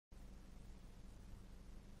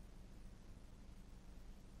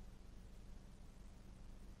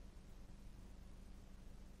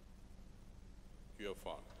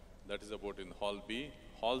PFR. That is about in Hall B.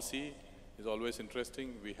 Hall C is always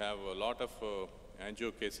interesting. We have a lot of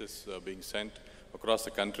angio cases being sent across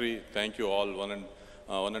the country. Thank you all,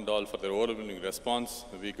 one and all, for their overwhelming response.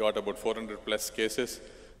 We got about 400 plus cases.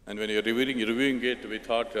 And when you're reviewing it, we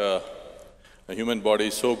thought the human body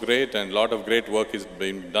is so great, and a lot of great work is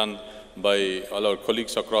being done by all our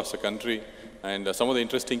colleagues across the country. And some of the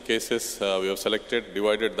interesting cases we have selected,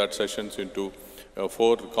 divided that sessions into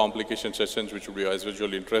 4 complication sessions, which will be as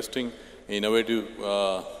usual interesting, innovative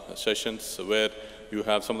sessions where you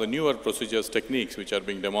have some of the newer procedures, techniques which are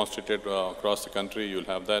being demonstrated across the country. You'll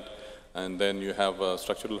have that. And then you have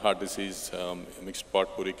structural heart disease, mixed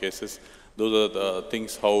potpourri cases. Those are the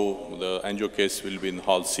things how the angio case will be in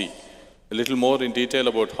Hall C. A little more in detail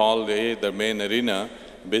about Hall A, the main arena.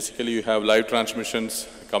 Basically, you have live transmissions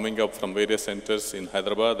coming up from various centers in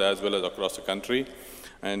Hyderabad as well as across the country.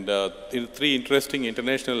 And 3 interesting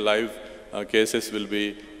international live cases will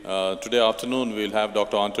be, today afternoon we'll have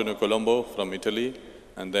Dr. Antonio Colombo from Italy,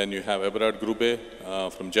 and then you have Eberhard Grube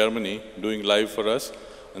from Germany doing live for us.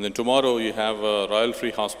 And then tomorrow you have Royal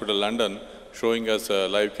Free Hospital London showing us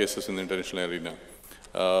live cases in the international arena.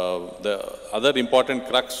 The other important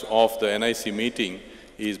crux of the NIC meeting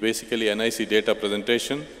is basically NIC data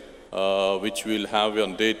presentation, which we'll have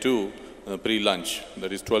on day 2, pre-lunch,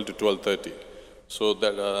 that is 12 to 12:30. So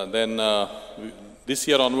that, this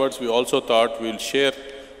year onwards, we also thought we'll share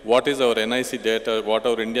what is our NIC data, what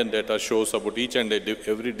our Indian data shows about each and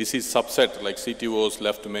every disease subset, like CTOs,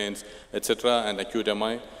 left mains, etc., and acute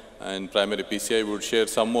MI and primary PCI. We would share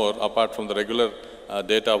some more apart from the regular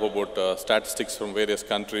data about statistics from various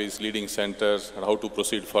countries, leading centers, and how to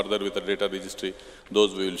proceed further with the data registry.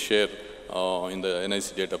 Those we will share in the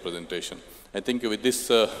NIC data presentation. I think with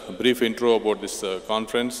this brief intro about this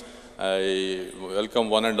conference, I welcome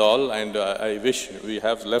one and all, and I wish we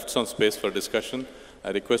have left some space for discussion. I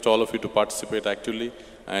request all of you to participate actively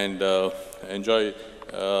and enjoy,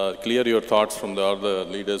 clear your thoughts from the other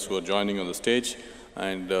leaders who are joining on the stage.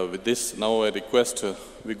 And with this, now I request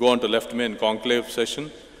we go on to left main conclave session.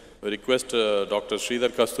 I request Dr. Sridhar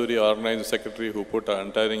Kasturi, our organizing secretary, who put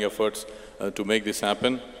untiring efforts to make this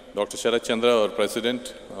happen. Dr. Sharat Chandra, our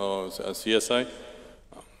president, CSI.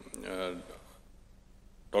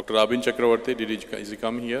 Dr. Abhin Chakravarti, is he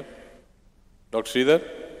come here? Dr. Sridhar?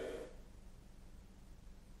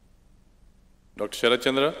 Dr. Sharat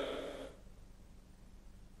Chandra?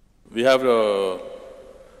 We have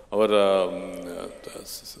our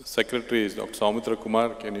secretary is Dr. Saumitra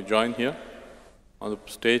Kumar. Can you join here on the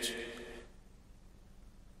stage?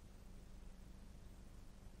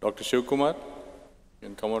 Dr. Shiv Kumar, you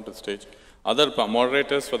can come on to the stage. Other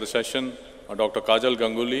moderators for the session are Dr. Kajal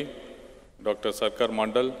Ganguly, Dr. Sarkar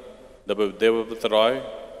Mandal, Devabrat Roy,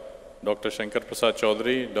 Dr. Shankar Prasad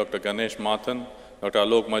Chaudhary, Dr. Ganesh Mathan, Dr.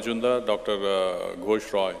 Alok Majumdar, Dr.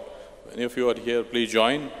 Ghosh Roy. Any of you are here, please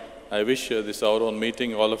join. I wish this is our own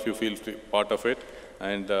meeting, all of you feel part of it.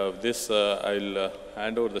 And this, I'll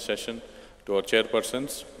hand over the session to our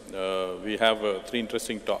chairpersons. We have 3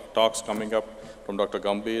 interesting talks coming up from Dr.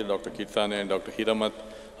 Gambhir, Dr. Kirtane, and Dr. Hiramat.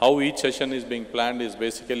 How each session is being planned is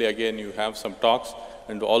basically, again, you have some talks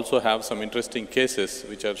and also have some interesting cases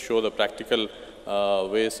which are show the practical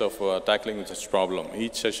ways of tackling such problem.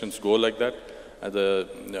 Each sessions go like that. As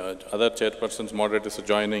the other chairpersons, moderators are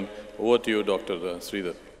joining. Over to you, Dr.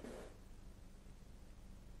 Sridhar.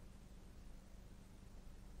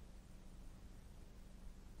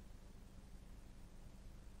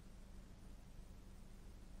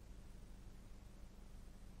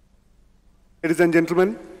 Ladies and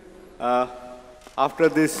gentlemen, after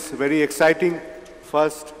this very exciting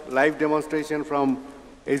first live demonstration from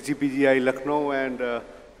SGPGI Lucknow and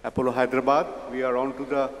Apollo Hyderabad, we are on to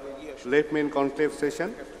the late main conclave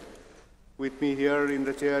session. With me here in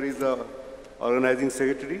the chair is the organizing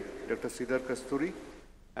secretary, Dr. Sridhar Kasturi,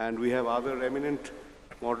 and we have other eminent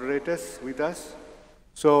moderators with us.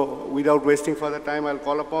 So without wasting further time, I'll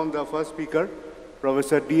call upon the first speaker,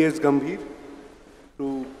 Professor D.S. Gambhir,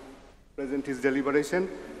 to present his deliberation,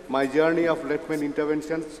 My Journey of Left Main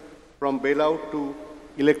Interventions from Bailout to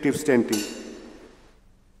Elective Stenting.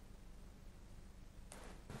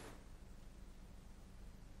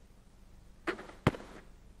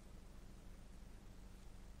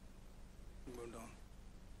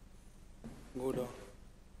 Go down.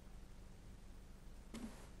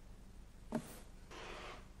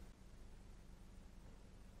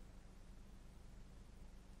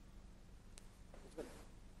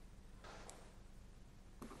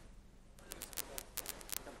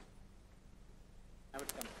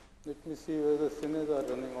 Let me see whether the cines are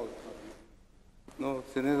running out. No,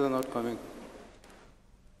 cines are not coming.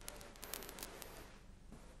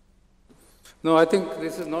 No, I think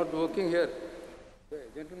this is not working here. Hey,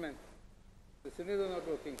 gentlemen, the cines are not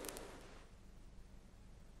working.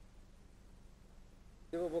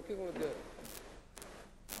 They were working over there.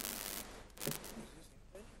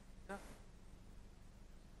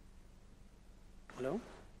 Hello?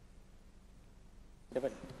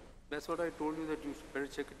 That's what I told you, that you better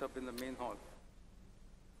check it up in the main hall.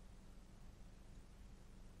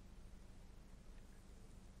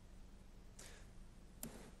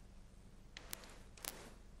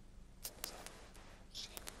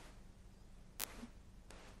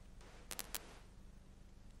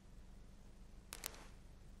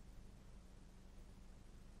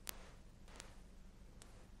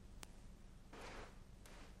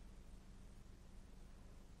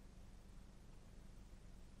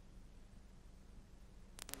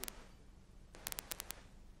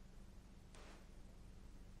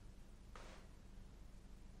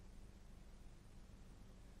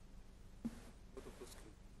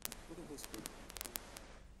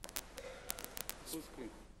 Full screen.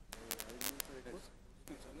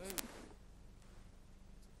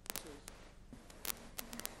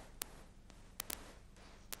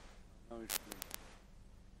 Now it's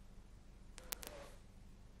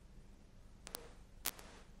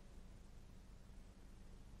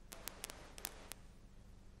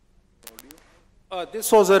playing.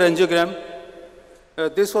 This was our angiogram.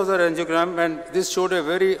 This was our angiogram, and this showed a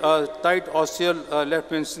very tight ostial left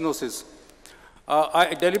vein stenosis.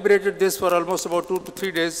 I deliberated this for almost about 2 to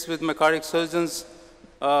 3 days with my cardiac surgeons,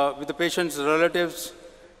 with the patient's relatives,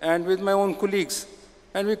 and with my own colleagues.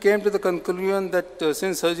 And we came to the conclusion that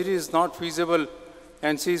since surgery is not feasible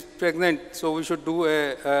and she is pregnant, so we should do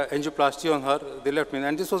a angioplasty on her, the left vein.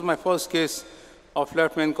 And this was my first case of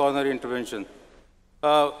left vein coronary intervention.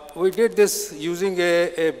 We did this using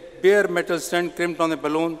a bare metal stent crimped on a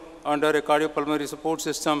balloon under a cardiopulmonary support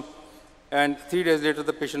system, and 3 days later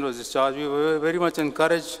the patient was discharged. We were very much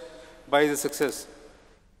encouraged by the success.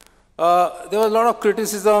 There was a lot of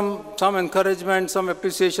criticism, some encouragement, some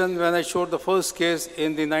appreciation when I showed the first case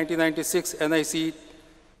in the 1996 NIC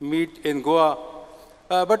meet in Goa,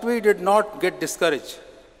 but we did not get discouraged.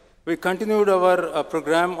 We continued our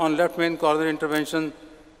program on left vein coronary intervention.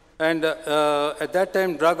 And at that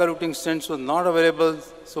time, drug-eluting stents were not available,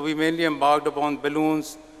 so we mainly embarked upon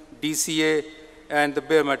balloons, DCA, and the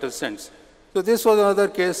bare metal stents. So this was another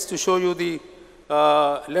case to show you the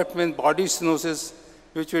left vein body stenosis,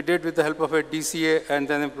 which we did with the help of a DCA and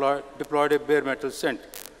then deployed a bare metal stent.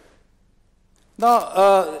 Now,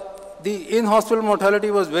 the in-hospital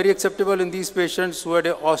mortality was very acceptable in these patients who had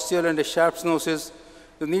an ostial and a shaft stenosis.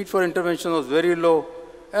 The need for intervention was very low,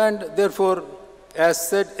 and therefore, as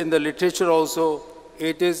said in the literature also,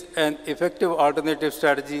 it is an effective alternative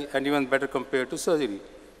strategy and even better compared to surgery.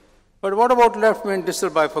 But what about left vein distal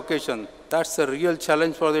bifurcation? That's a real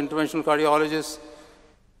challenge for the interventional cardiologist.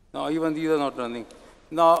 Now, even these are not running.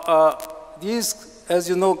 Now, these, as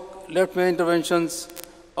you know, left vein interventions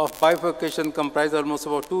of bifurcation comprise almost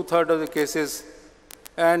about 2/3 of the cases.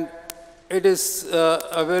 And it is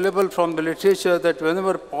available from the literature that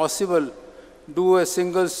whenever possible, do a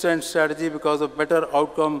single stent strategy because of better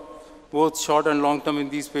outcome, both short and long term in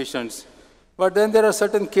these patients. But then there are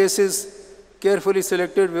certain cases carefully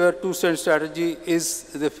selected where two-stent strategy is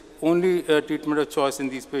the only treatment of choice in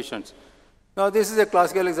these patients. Now this is a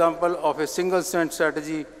classical example of a single stent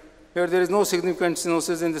strategy. Here there is no significant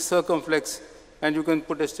stenosis in the circumflex and you can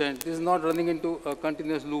put a stent. This is not running into a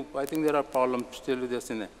continuous loop. I think there are problems still with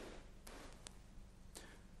this in there.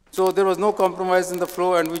 So there was no compromise in the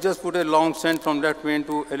flow, and we just put a long stent from left vein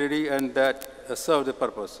to LED, and that served the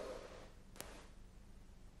purpose.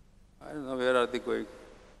 I don't know where are they going.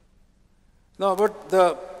 No, but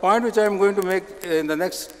the point which I am going to make in the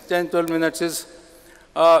next 10-12 minutes is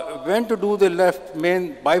when to do the left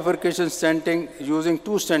main bifurcation stenting using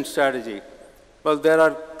two-stent strategy. Well, there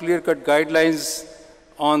are clear-cut guidelines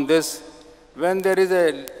on this. When there is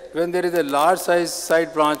a large size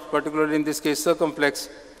side branch, particularly in this case circumflex,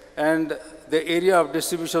 and the area of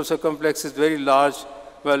distribution of circumflex is very large,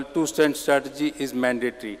 well, two-stent strategy is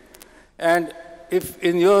mandatory. And if,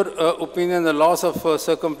 in your opinion, the loss of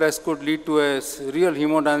circumflex could lead to a real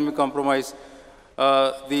hemodynamic compromise,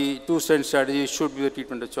 the two-stent strategy should be the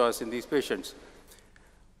treatment of choice in these patients.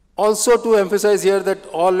 Also, to emphasize here that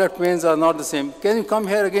all left veins are not the same. Can you come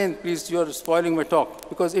here again, please? You are spoiling my talk,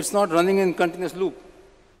 because it's not running in continuous loop.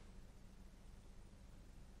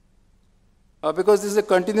 Because this is a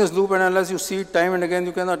continuous loop, and unless you see it time and again,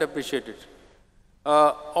 you cannot appreciate it.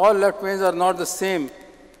 All left veins are not the same.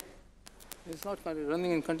 It's not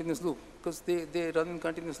running in continuous loop, because they run in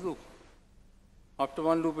continuous loop. After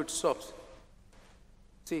one loop, it stops.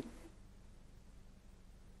 See?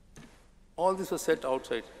 All this was set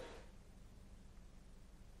outside.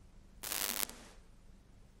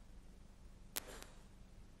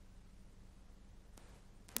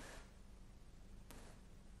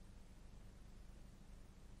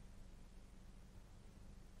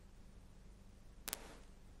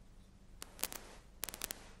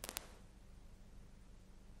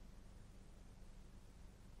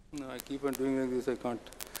 No, I keep on doing like this, I can't.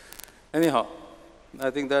 Anyhow, I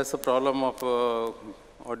think that's the problem of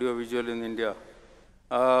audio-visual in India.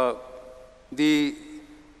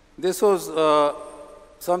 This was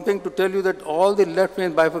something to tell you that all the left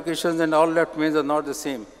main bifurcations and all left mains are not the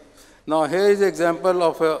same. Now here is an example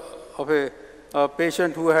of a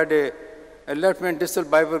patient who had a left main distal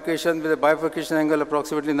bifurcation with a bifurcation angle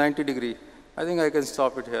approximately 90 degree. I think I can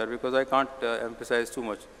stop it here because I can't emphasize too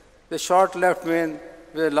much. The short left main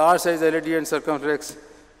with a large size LED and circumflex,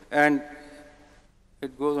 and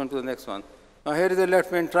it goes on to the next one. Now here is the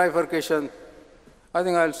left main trifurcation. I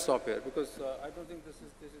think I'll stop here because I don't think this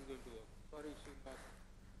is going to work. Sorry,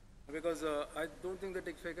 Srinivas. Because I don't think that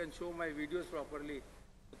if I can show my videos properly,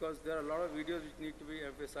 because there are a lot of videos which need to be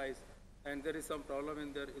emphasized, and there is some problem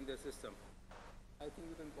in their system. I think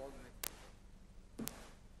you can call the next.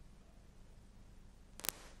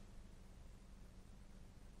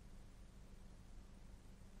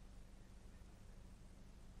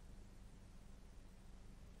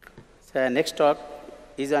 So next talk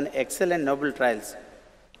is on Excel and Noble trials.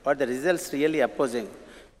 Are the results really opposing?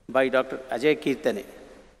 By Dr. Ajay Kirtane.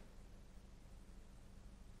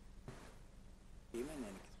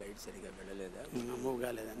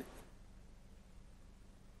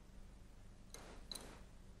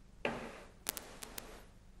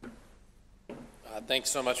 Thanks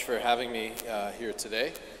so much for having me here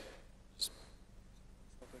today.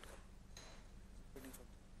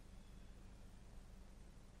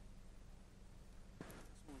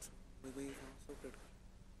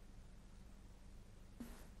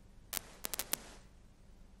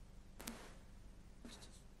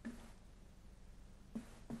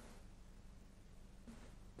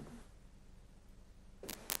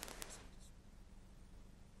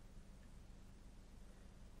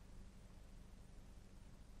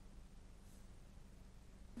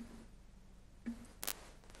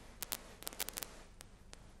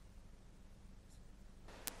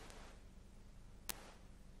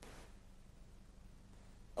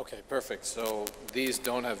 Okay, perfect. So these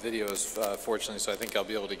don't have videos, fortunately, so I think I'll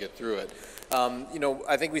be able to get through it. You know,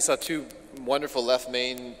 I think we saw two wonderful left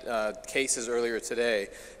main cases earlier today,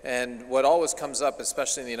 and what always comes up,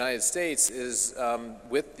 especially in the United States, is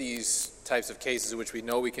with these types of cases which we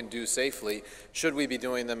know we can do safely, should we be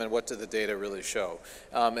doing them and what do the data really show?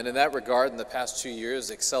 And in that regard, in the past 2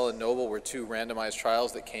 years, Excel and Noble were two randomized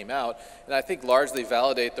trials that came out, and I think largely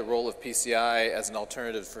validate the role of PCI as an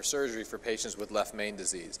alternative for surgery for patients with left main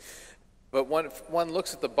disease. But when one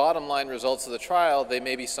looks at the bottom line results of the trial, they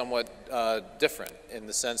may be somewhat different in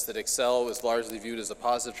the sense that Excel was largely viewed as a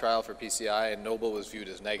positive trial for PCI and Noble was viewed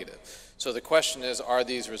as negative. So the question is, are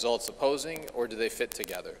these results opposing or do they fit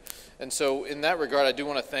together? And so in that regard, I do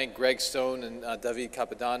want to thank Greg Stone and David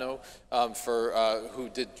Capodanno who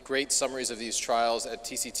did great summaries of these trials at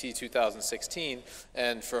TCT 2016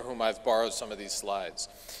 and for whom I've borrowed some of these slides.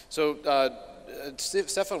 So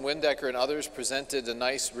Stefan Windecker and others presented a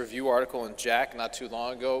nice review article in JACC not too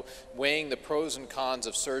long ago, weighing the pros and cons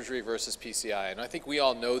of surgery versus PCI. And I think we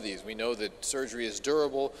all know these. We know that surgery is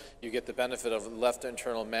durable, you get the benefit of left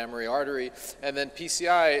internal mammary artery, and then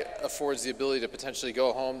PCI affords the ability to potentially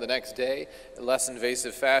go home the next day in less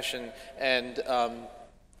invasive fashion and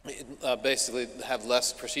basically have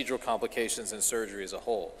less procedural complications in surgery as a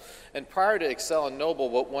whole. And prior to Excel and Noble,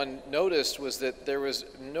 what one noticed was that there was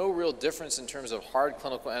no real difference in terms of hard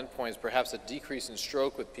clinical endpoints, perhaps a decrease in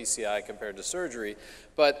stroke with PCI compared to surgery,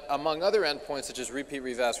 but among other endpoints such as repeat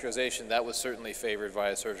revascularization, that was certainly favored by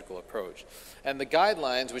a surgical approach. And the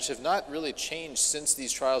guidelines, which have not really changed since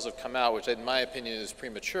these trials have come out, which in my opinion is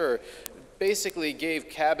premature, basically gave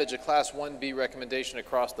CABG a Class 1B recommendation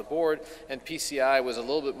across the board, and PCI was a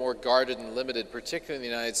little bit more guarded and limited, particularly in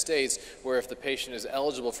the United States, where if the patient is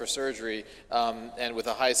eligible for surgery and with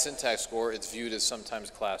a high syntax score, it's viewed as sometimes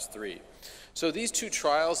Class 3. So these two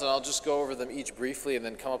trials, and I'll just go over them each briefly and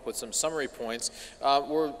then come up with some summary points,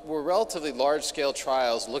 were relatively large-scale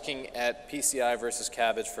trials looking at PCI versus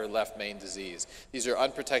CABG for left main disease. These are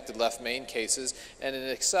unprotected left main cases, and in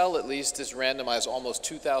Excel at least, this randomized almost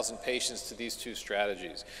 2,000 patients to these two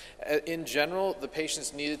strategies. In general, the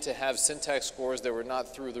patients needed to have syntax scores that were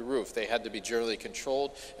not through the roof. They had to be generally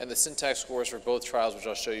controlled, and the syntax scores for both trials, which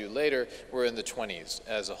I'll show you later, were in the 20s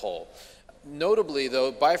as a whole. Notably,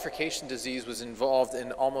 though, bifurcation disease was involved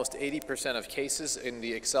in almost 80% of cases in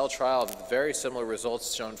the Excel trial, very similar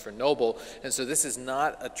results shown for Noble. And so this is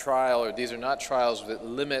not a trial, or these are not trials that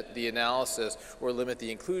limit the analysis or limit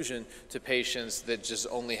the inclusion to patients that just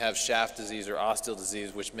only have shaft disease or osteal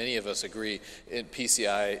disease, which many of us agree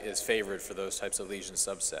PCI is favored for those types of lesion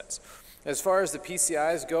subsets. As far as the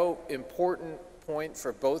PCIs go, important point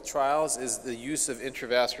for both trials is the use of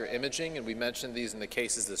intravascular imaging, and we mentioned these in the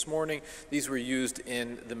cases this morning. These were used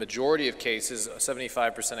in the majority of cases,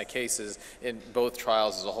 75% of cases in both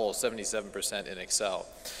trials as a whole, 77% in Excel.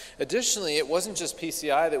 Additionally, it wasn't just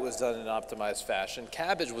PCI that was done in an optimized fashion.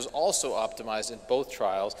 CABG was also optimized in both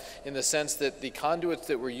trials in the sense that the conduits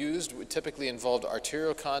that were used typically involved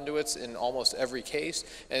arterial conduits in almost every case,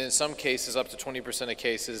 and in some cases, up to 20% of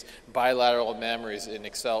cases, bilateral mammaries. In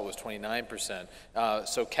Excel, it was 29%.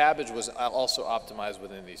 So CABG was also optimized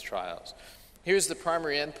within these trials. Here's the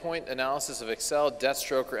primary endpoint analysis of Excel, death,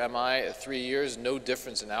 stroke, or MI at 3 years. No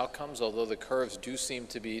difference in outcomes, although the curves do seem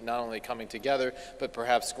to be not only coming together, but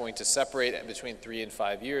perhaps going to separate between 3 and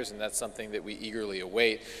 5 years, and that's something that we eagerly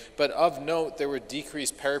await. But of note, there were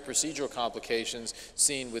decreased periprocedural complications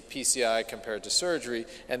seen with PCI compared to surgery,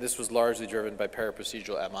 and this was largely driven by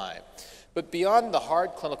periprocedural MI. But beyond the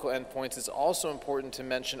hard clinical endpoints, it's also important to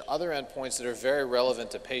mention other endpoints that are very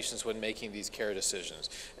relevant to patients when making these care decisions.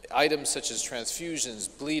 Items such as transfusions,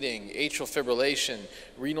 bleeding, atrial fibrillation,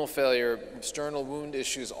 renal failure, sternal wound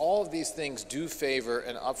issues, all of these things do favor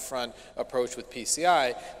an upfront approach with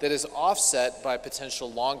PCI that is offset by potential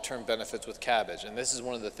long-term benefits with CABG. And this is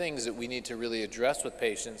one of the things that we need to really address with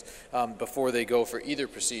patients before they go for either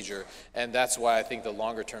procedure. And that's why I think the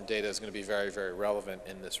longer-term data is going to be very, very relevant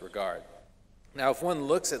in this regard. Now, if one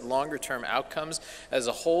looks at longer-term outcomes as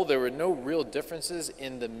a whole, there were no real differences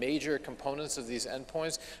in the major components of these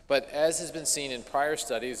endpoints, but as has been seen in prior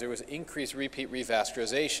studies, there was increased repeat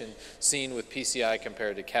revascularization seen with PCI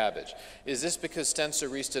compared to CABG. Is this because stents are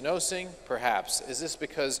restenosing? Perhaps. Is this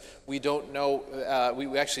because we don't know,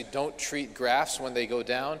 we actually don't treat grafts when they go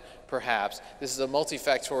down? Perhaps. This is a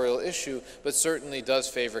multifactorial issue, but certainly does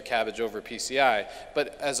favor CABG over PCI.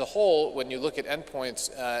 But as a whole, when you look at endpoints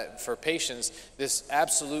for patients, this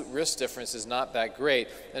absolute risk difference is not that great.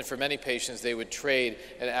 And for many patients, they would trade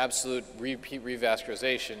an absolute repeat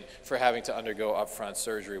revascularization for having to undergo upfront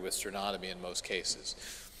surgery with sternotomy in most cases.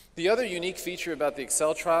 The other unique feature about the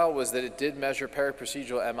Excel trial was that it did measure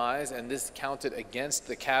periprocedural MIs, and this counted against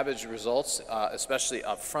the CABG results, especially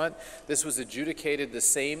up front. This was adjudicated the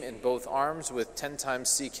same in both arms with 10 times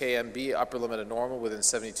CKMB, upper limit of normal, within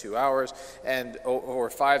 72 hours, and or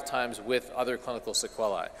 5 times with other clinical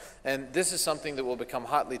sequelae. And this is something that will become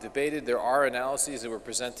hotly debated. There are analyses that were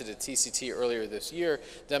presented at TCT earlier this year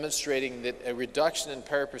demonstrating that a reduction in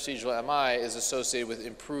periprocedural MI is associated with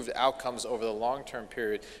improved outcomes over the long-term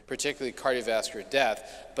period, particularly cardiovascular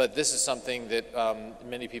death, but this is something that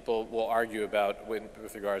many people will argue about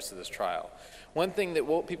with regards to this trial. One thing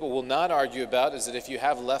that people will not argue about is that if you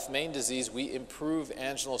have left main disease, we improve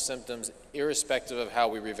anginal symptoms irrespective of how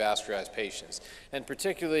we revascularize patients. And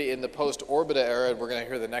particularly in the post-orbita era, and we're going to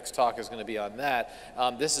hear the next talk is going to be on that,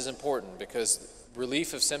 this is important because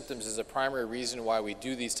relief of symptoms is a primary reason why we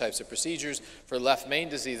do these types of procedures. For left main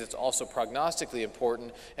disease, it's also prognostically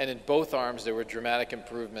important, and in both arms there were dramatic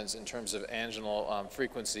improvements in terms of anginal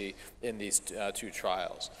frequency in these two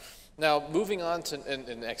trials. Now, moving on to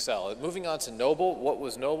in Excel, moving on to Noble. What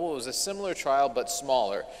was Noble? It was a similar trial but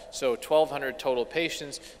smaller. So 1,200 total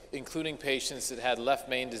patients, including patients that had left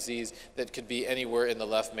main disease that could be anywhere in the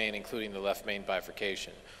left main, including the left main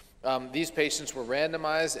bifurcation. These patients were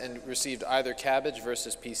randomized and received either CABG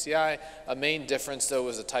versus PCI. A main difference, though,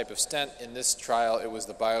 was the type of stent. In this trial, it was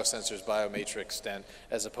the Biosensors Biomatrix stent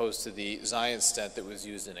as opposed to the Zion stent that was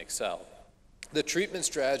used in Excel. The treatment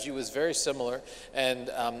strategy was very similar, and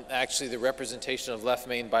actually the representation of left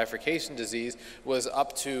main bifurcation disease was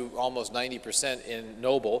up to almost 90% in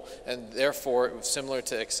Noble, and therefore it was similar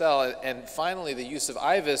to Excel. And finally, the use of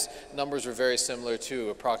IVUS numbers were very similar to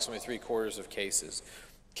approximately 3/4 of cases.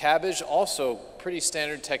 CABG, also pretty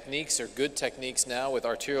standard techniques, or good techniques now, with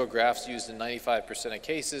arterial grafts used in 95% of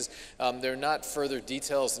cases. There are not further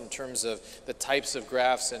details in terms of the types of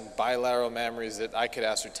grafts and bilateral mammaries that I could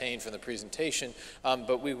ascertain from the presentation,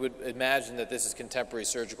 but we would imagine that this is contemporary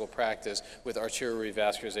surgical practice with arterial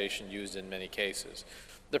revascularization used in many cases.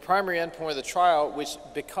 The primary endpoint of the trial, which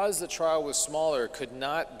because the trial was smaller, could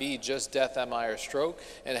not be just death, MI, or stroke,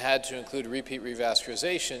 and had to include repeat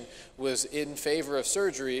revascularization, was in favor of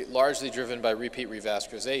surgery, largely driven by repeat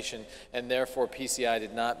revascularization, and therefore PCI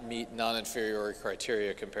did not meet non-inferiority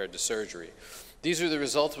criteria compared to surgery. These are the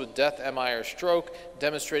results with death, MI, or stroke,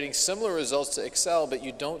 demonstrating similar results to Excel, but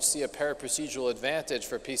you don't see a paraprocedural advantage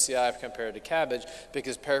for PCI compared to CABG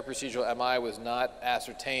because paraprocedural MI was not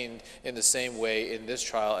ascertained in the same way in this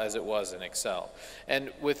trial as it was in Excel.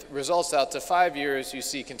 And with results out to 5 years, you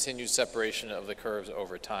see continued separation of the curves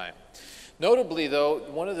over time. Notably, though,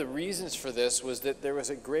 one of the reasons for this was that there was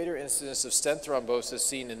a greater incidence of stent thrombosis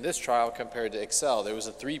seen in this trial compared to Excel. There was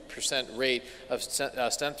a 3% rate of stent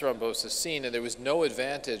thrombosis seen, and there was no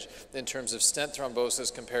advantage in terms of stent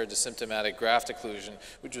thrombosis compared to symptomatic graft occlusion,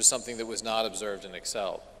 which was something that was not observed in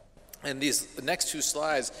Excel. And these next two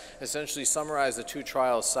slides essentially summarize the two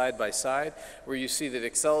trials side by side, where you see that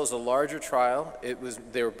Excel is a larger trial.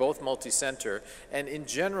 They were both multi-center, and in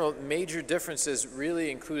general, major differences really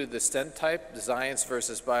included the stent type, the Xience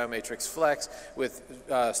versus Biomatrix Flex, with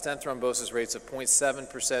stent thrombosis rates of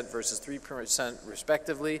 0.7% versus 3%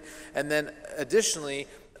 respectively, and then additionally,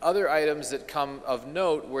 other items that come of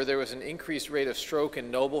note where there was an increased rate of stroke in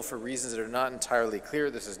Noble for reasons that are not entirely clear.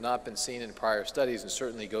 This has not been seen in prior studies and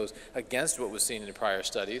certainly goes against what was seen in prior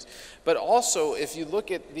studies. But also, if you look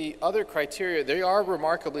at the other criteria, they are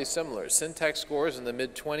remarkably similar. Syntax scores in the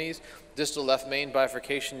mid-20s, distal left main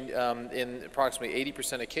bifurcation in approximately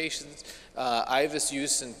 80% of cases, IVUS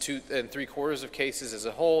use in 2 3/4 of cases as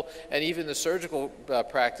a whole, and even the surgical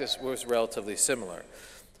practice was relatively similar.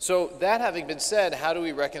 So that having been said, how do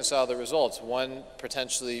we reconcile the results? One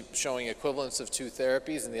potentially showing equivalence of two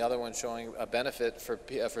therapies and the other one showing a benefit for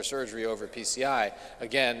surgery over PCI,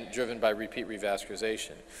 again, driven by repeat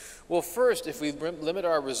revascularization. Well, first, if we limit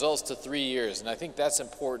our results to 3 years, and I think that's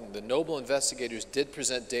important, the Noble investigators did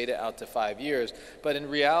present data out to 5 years, but in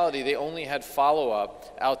reality, they only had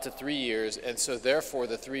follow-up out to 3 years, and so therefore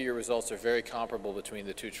the 3-year results are very comparable between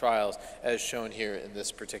the two trials, as shown here in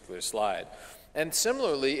this particular slide. And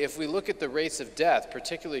similarly, if we look at the rates of death,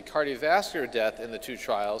 particularly cardiovascular death in the two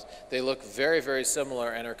trials, they look very, very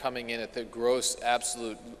similar and are coming in at the gross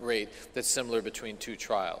absolute rate that's similar between two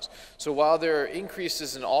trials. So while there are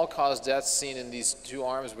increases in all-cause deaths seen in these two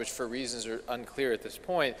arms, which for reasons are unclear at this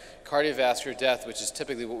point, cardiovascular death, which is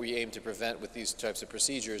typically what we aim to prevent with these types of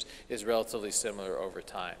procedures, is relatively similar over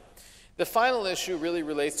time. The final issue really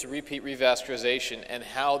relates to repeat revascularization and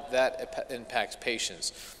how that impacts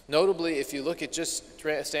patients. Notably, if you look at just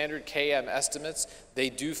standard KM estimates,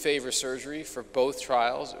 they do favor surgery for both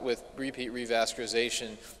trials, with repeat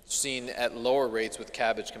revascularization seen at lower rates with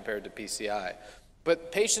CABG compared to PCI.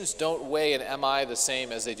 But patients don't weigh an MI the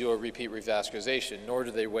same as they do a repeat revascularization, nor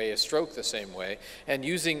do they weigh a stroke the same way. And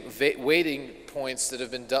using weighting points that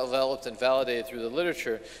have been developed and validated through the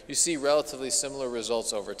literature, you see relatively similar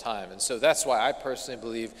results over time. And so that's why I personally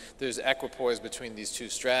believe there's equipoise between these two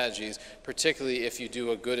strategies, particularly if you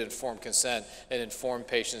do a good informed consent and inform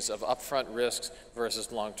patients of upfront risks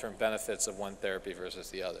versus long-term benefits of one therapy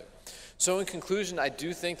versus the other. So in conclusion, I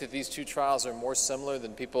do think that these two trials are more similar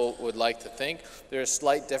than people would like to think. There are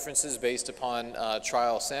slight differences based upon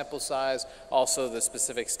trial sample size, also the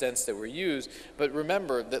specific stents that were used. But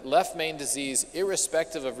remember that left main disease,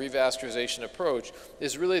 irrespective of revascularization approach,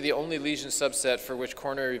 is really the only lesion subset for which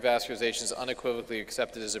coronary revascularization is unequivocally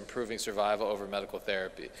accepted as improving survival over medical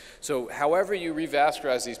therapy. So however you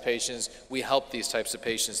revascularize these patients, we help these types of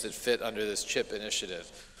patients that fit under this CHIP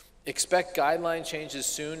initiative. Expect guideline changes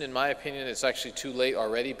soon. In my opinion, it's actually too late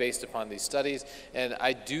already based upon these studies, and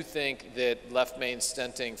I do think that left main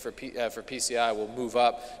stenting for PCI will move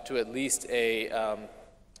up to at least a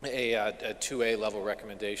 2A level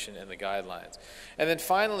recommendation in the guidelines. And then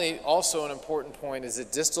finally, also an important point is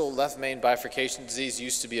that distal left main bifurcation disease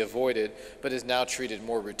used to be avoided, but is now treated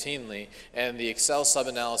more routinely. And the Excel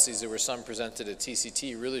sub-analyses, there were some presented at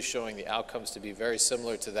TCT, really showing the outcomes to be very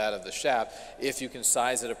similar to that of the SHAP. If you can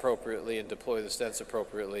size it appropriately and deploy the stents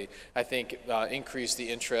appropriately, I think increase the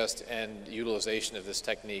interest and utilization of this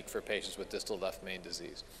technique for patients with distal left main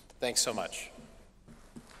disease. Thanks so much.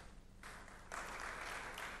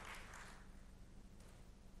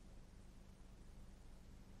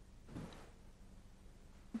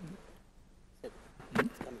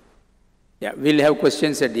 Yeah, we'll have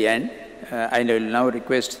questions at the end. I will now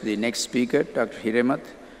request the next speaker, Dr. Hiremath,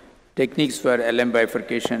 techniques for LM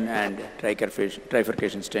bifurcation and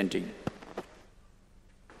trifurcation stenting.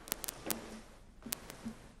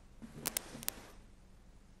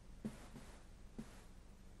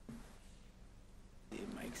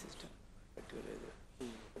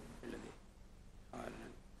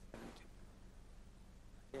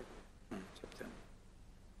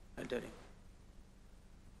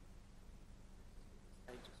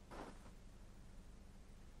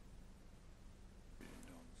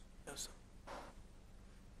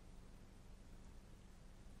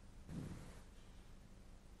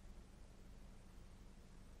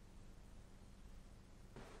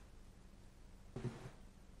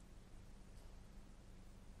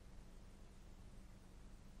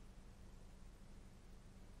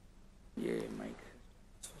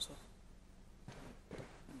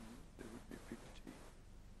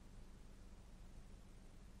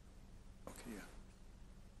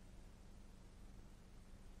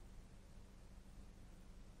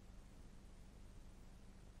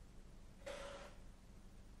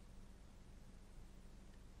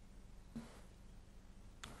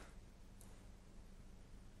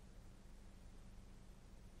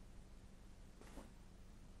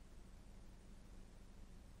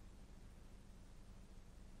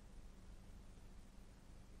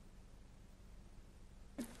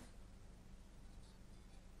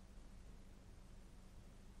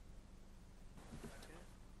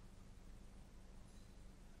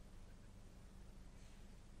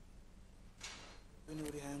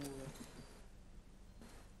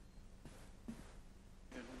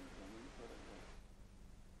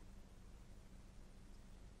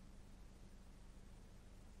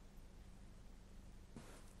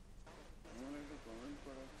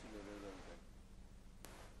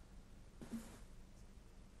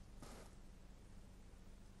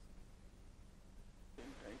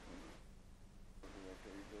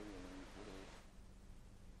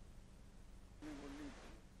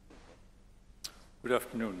 Good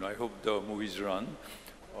afternoon. I hope the movies run.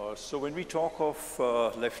 So when we talk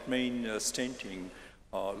of left main stenting,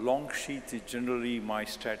 long sheath is generally my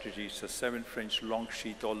strategy. It's a 7 French long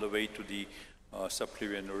sheath all the way to the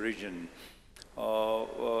subclavian origin.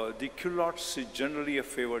 The culottes is generally a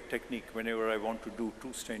favored technique whenever I want to do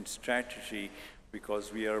two-stent strategy,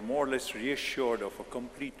 because we are more or less reassured of a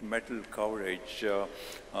complete metal coverage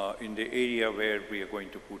in the area where we are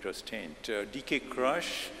going to put a stent. DK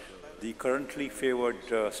crush, the currently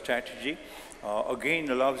favored strategy, again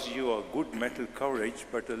allows you a good metal coverage,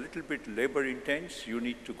 but a little bit labor intense. You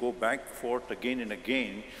need to go back, forth again and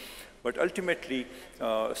again, but ultimately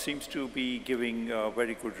seems to be giving a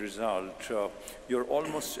very good result. You're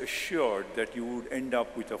almost assured that you would end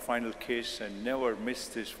up with a final case and never miss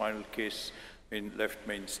this final case in left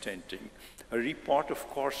main stenting. A report, of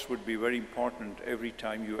course, would be very important every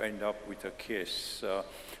time you end up with a case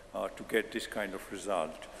to get this kind of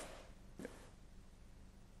result.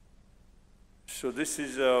 So this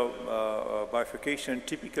is a bifurcation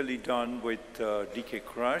typically done with DK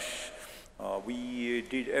crush. We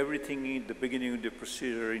did everything in the beginning of the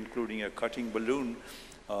procedure, including a cutting balloon.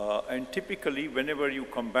 And typically, whenever you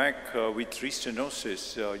come back with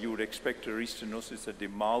restenosis, you would expect a restenosis at the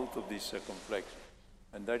mouth of the circumflex.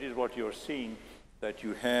 And that is what you're seeing, that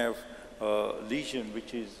you have a lesion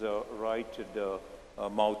which is right at the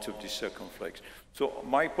mouth of the circumflex. So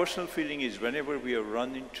my personal feeling is whenever we are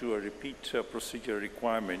run into a repeat procedure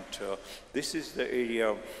requirement, this is the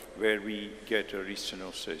area where we get a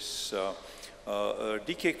restenosis.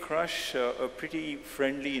 DK crush pretty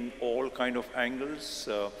friendly in all kind of angles,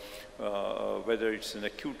 whether it's an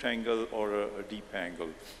acute angle or a deep angle.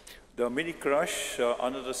 The mini crush,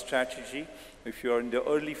 another strategy. If you are in the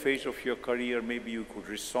early phase of your career, maybe you could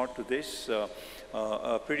resort to this.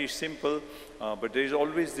 Pretty simple, but there is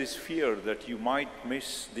always this fear that you might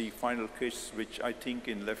miss the final case, which I think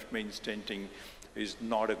in left main stenting is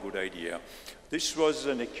not a good idea. This was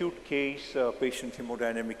an acute case, patient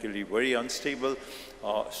hemodynamically very unstable,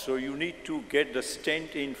 so you need to get the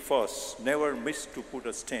stent in first, never miss to put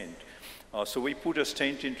a stent. So we put a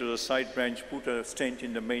stent into the side branch, put a stent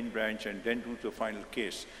in the main branch, and then do the final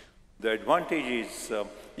case. The advantage is,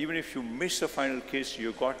 even if you miss a final case,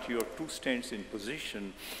 you got your two stents in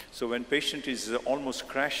position. So when patient is almost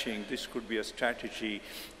crashing, this could be a strategy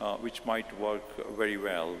which might work very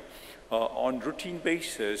well. On routine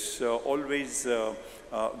basis, always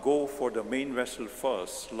go for the main vessel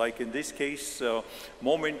first. Like in this case,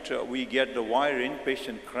 moment we get the wire in,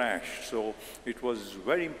 patient crash. So it was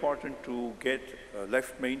very important to get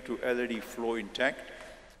left main to LAD flow intact.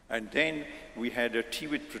 And then we had a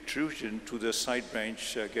T-with protrusion to the side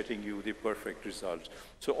branch, getting you the perfect result.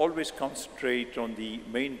 So always concentrate on the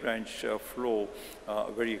main branch flow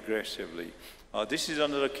very aggressively. This is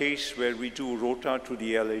another case where we do rota to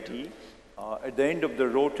the LAD. At the end of the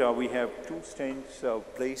rota, we have two stents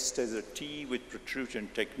placed as a T-with protrusion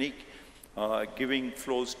technique, giving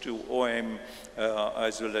flows to OM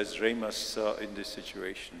as well as ramus in this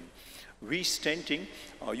situation. Restenting,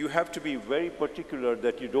 you have to be very particular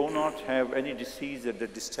that you do not have any disease at the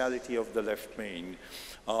distality of the left main.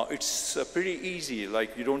 It's pretty easy,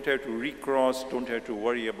 like you don't have to recross, don't have to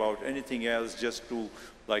worry about anything else, just do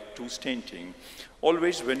like two stenting.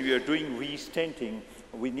 Always when we are doing restenting,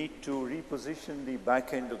 we need to reposition the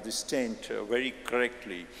back end of the stent very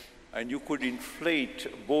correctly. And you could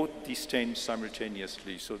inflate both the stents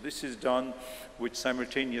simultaneously. So this is done with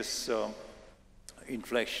simultaneous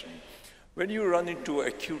inflection. When you run into an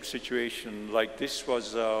acute situation, like this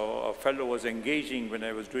was, a fellow was engaging when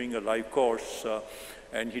I was doing a live course,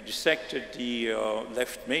 and he dissected the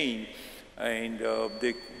left main, and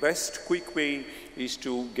the best quick way is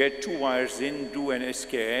to get two wires in, do an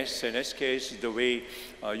SKS, and SKS is the way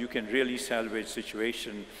you can really salvage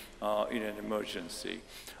situation in an emergency.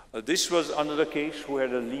 This was another case who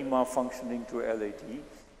had a Lima functioning to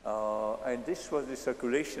LAD, and this was the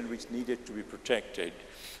circulation which needed to be protected.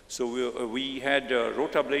 So we had a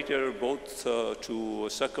rotablator both to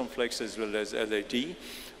circumflex as well as LAD,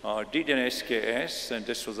 did an SKS, and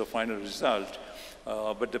this was the final result.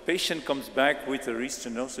 But the patient comes back with a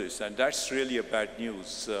restenosis, and that's really a bad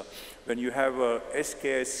news. When you have a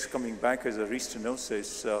SKS coming back as a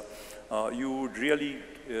restenosis, you would really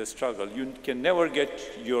struggle. You can never get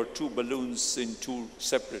your two balloons in two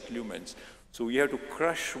separate lumens. So you have to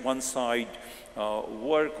crush one side,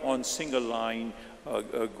 work on single line,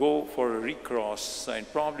 go for a recross, and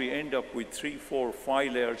probably end up with 3, 4,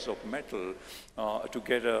 5 layers of metal to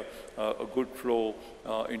get a good flow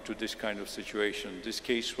into this kind of situation. This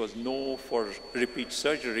case was no for repeat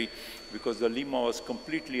surgery because the Lima was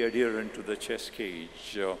completely adherent to the chest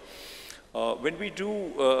cage. When we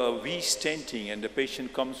do V-stenting and the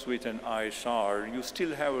patient comes with an ISR, you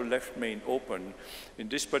still have a left main open. In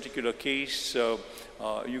this particular case,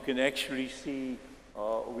 you can actually see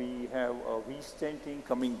we have V-stenting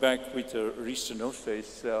coming back with a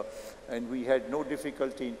restenosis, and we had no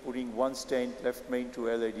difficulty in putting one stent left main to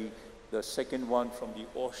LAD, the second one from the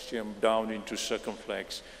ostium down into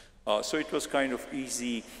circumflex. So it was kind of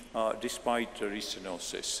easy despite the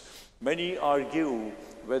restenosis. Many argue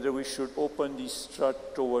whether we should open the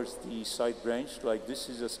strut towards the side branch, like this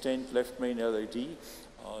is a stent left main LAD.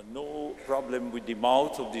 No problem with the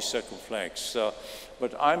mouth of the circumflex.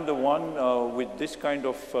 But I'm the one with this kind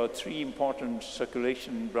of three important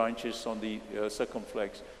circulation branches on the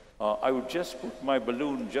circumflex. I would just put my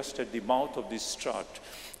balloon just at the mouth of this strut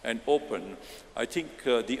and open. I think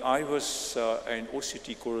the IVUS and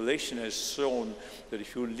OCT correlation has shown that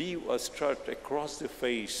if you leave a strut across the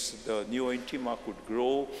face, the neointima could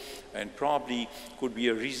grow and probably could be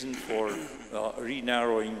a reason for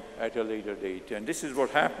re-narrowing at a later date. And this is what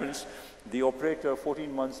happens. The operator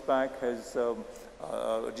 14 months back has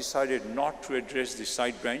decided not to address the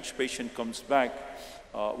side branch. Patient comes back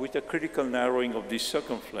with a critical narrowing of the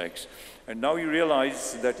circumflex. And now you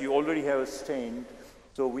realize that you already have a stent.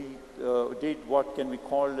 So we did what can be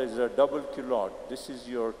called as a double culotte. This is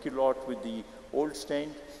your culotte with the old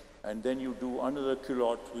stent, and then you do another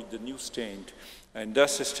culotte with the new stent, and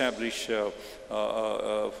thus establish a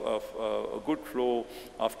good flow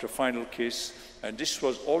after final kiss. And this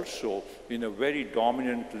was also in a very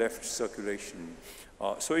dominant left circulation.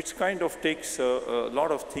 So it kind of takes a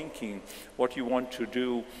lot of thinking what you want to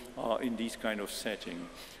do in these kind of setting.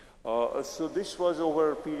 So this was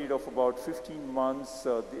over a period of about 15 months,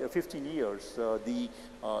 15 years. The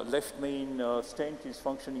left main stent is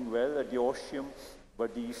functioning well at the ostium,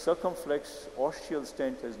 but the circumflex ostial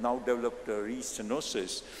stent has now developed a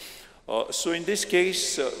restenosis. So in this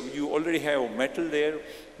case, you already have metal there.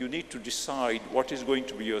 You need to decide what is going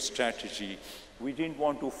to be your strategy. We didn't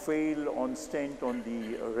want to fail on stent on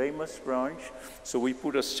the ramus branch, so we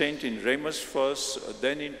put a stent in ramus first,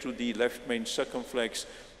 then into the left main circumflex,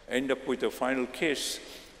 end up with a final kiss.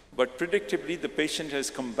 But predictably, the patient has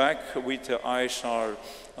come back with ISR.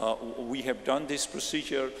 We have done this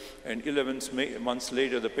procedure, and 11 months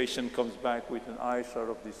later, the patient comes back with an ISR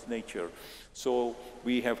of this nature. So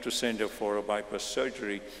we have to send her for a bypass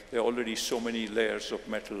surgery. There are already so many layers of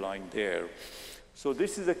metal lying there. So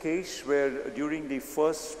this is a case where during the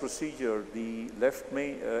first procedure, the left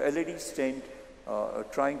main LAD stent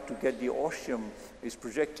trying to get the ostium is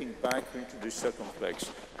projecting back into the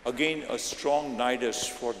circumflex. Again, a strong nidus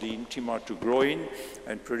for the intima to grow in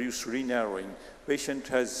and produce re-narrowing. Patient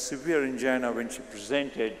has severe angina when she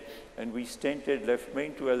presented, and we stented left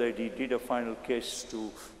main to LAD, did a final kiss to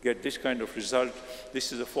get this kind of result.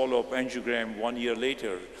 This is a follow-up angiogram 1 year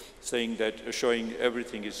later, saying that, showing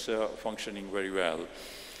everything is functioning very well.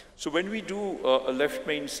 So when we do a left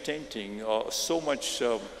main stenting, so much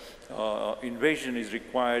invasion is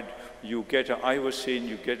required. You get an IVUS in,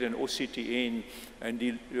 you get an OCT in, and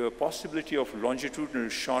the possibility of longitudinal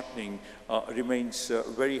shortening remains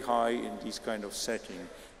very high in these kind of setting.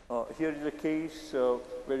 Here is a case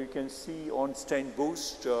where you can see on stent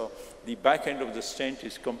boost, the back end of the stent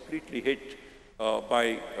is completely hit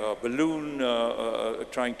by a balloon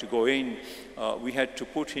trying to go in. We had to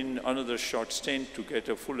put in another short stent to get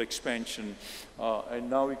a full expansion, and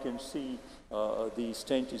now we can see the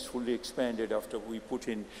stent is fully expanded after we put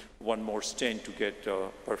in one more stent to get a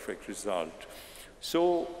perfect result.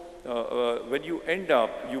 So when you end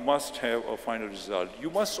up, you must have a final result. You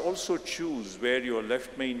must also choose where your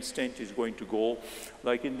left main stent is going to go.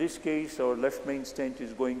 Like in this case, our left main stent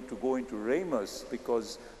is going to go into ramus,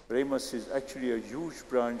 because ramus is actually a huge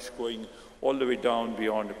branch going all the way down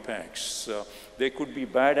beyond the pecs. There could be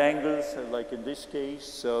bad angles, like in this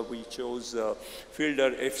case, we chose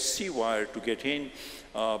Fielder FC wire to get in,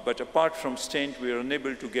 but apart from stent, we were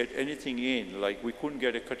unable to get anything in, like we couldn't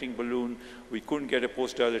get a cutting balloon, we couldn't get a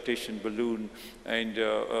post-dilatation balloon, and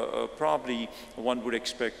probably one would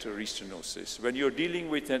expect a restenosis. When you're dealing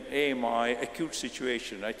with an AMI, acute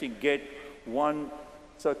situation, I think get one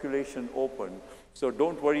circulation open. So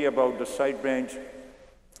don't worry about the side branch,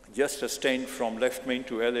 just a stent from left main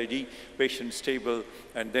to LAD, patient stable,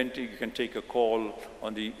 and then you can take a call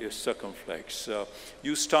on the circumflex.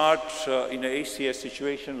 You start in an ACS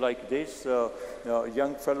situation like this,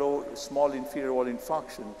 young fellow, small inferior wall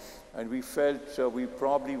infarction, and we felt we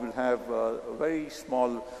probably will have a very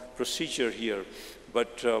small procedure here.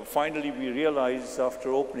 But finally we realized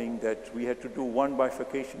after opening that we had to do one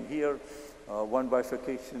bifurcation here, one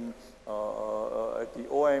bifurcation at the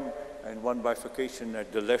OM, and one bifurcation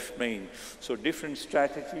at the left main. So different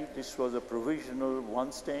strategy. This was a provisional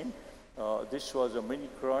one stent. This was a mini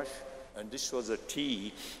crush, and this was a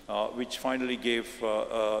T, which finally gave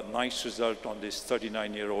a nice result on this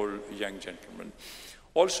 39-year-old young gentleman.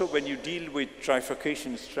 Also, when you deal with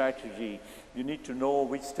trifurcation strategy, you need to know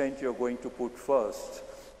which stent you're going to put first.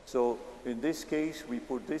 So in this case, we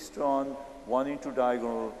put this strand, one into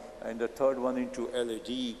diagonal, and the third one into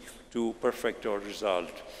LAD to perfect our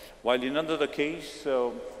result. While in another case,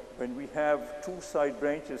 when we have two side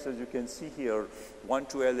branches, as you can see here, one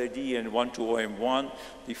to LAD and one to OM1,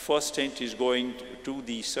 the first stent is going to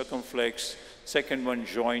the circumflex, second one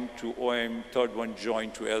joined to OM, third one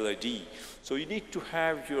joined to LAD. So you need to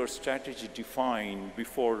have your strategy defined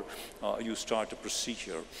before you start a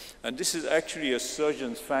procedure. And this is actually a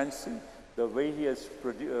surgeon's fancy, the way he has,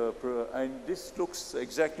 and this looks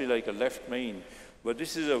exactly like a left main. But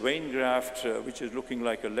this is a vein graft which is looking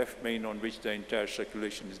like a left main on which the entire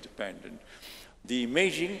circulation is dependent. The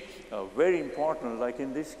imaging, very important, like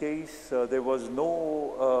in this case, there was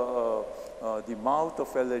no, the mouth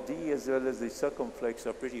of LAD as well as the circumflex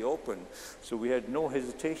are pretty open. So we had no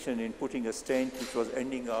hesitation in putting a stent which was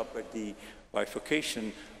ending up at the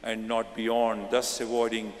bifurcation and not beyond, thus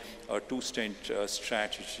avoiding a two-stent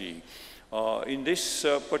strategy. In this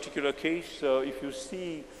particular case, if you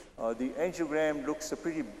see, the angiogram looks a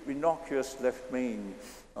pretty innocuous left main,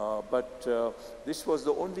 but this was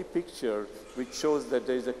the only picture which shows that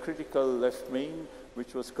there is a critical left main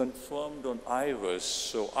which was confirmed on IVUS.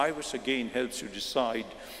 So IVUS again helps you decide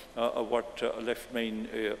what left main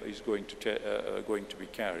is going to be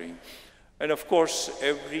carrying. And of course,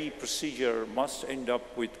 every procedure must end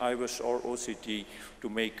up with IVUS or OCT to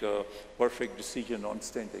make a perfect decision on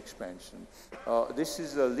stent expansion. This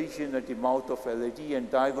is a lesion at the mouth of LAD, and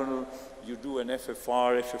diagonal, you do an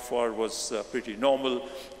FFR. FFR was pretty normal,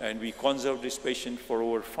 and we conserved this patient for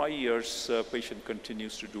over 5 years. Patient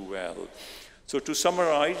continues to do well. So to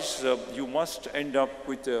summarize, you must end up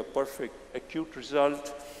with a perfect acute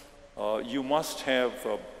result. You must have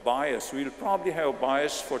a bias. We'll probably have a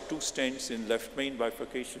bias for two stents in left main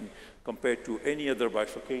bifurcation compared to any other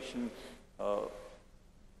bifurcation.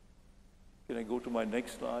 Can I go to my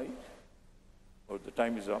next slide? Or the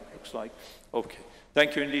time is up, looks like. Okay.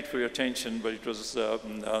 Thank you indeed for your attention, but it was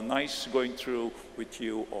nice going through with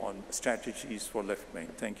you on strategies for left main.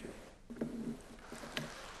 Thank you.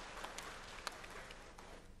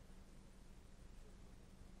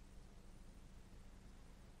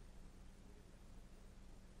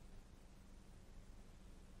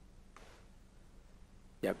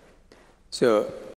 Yep. So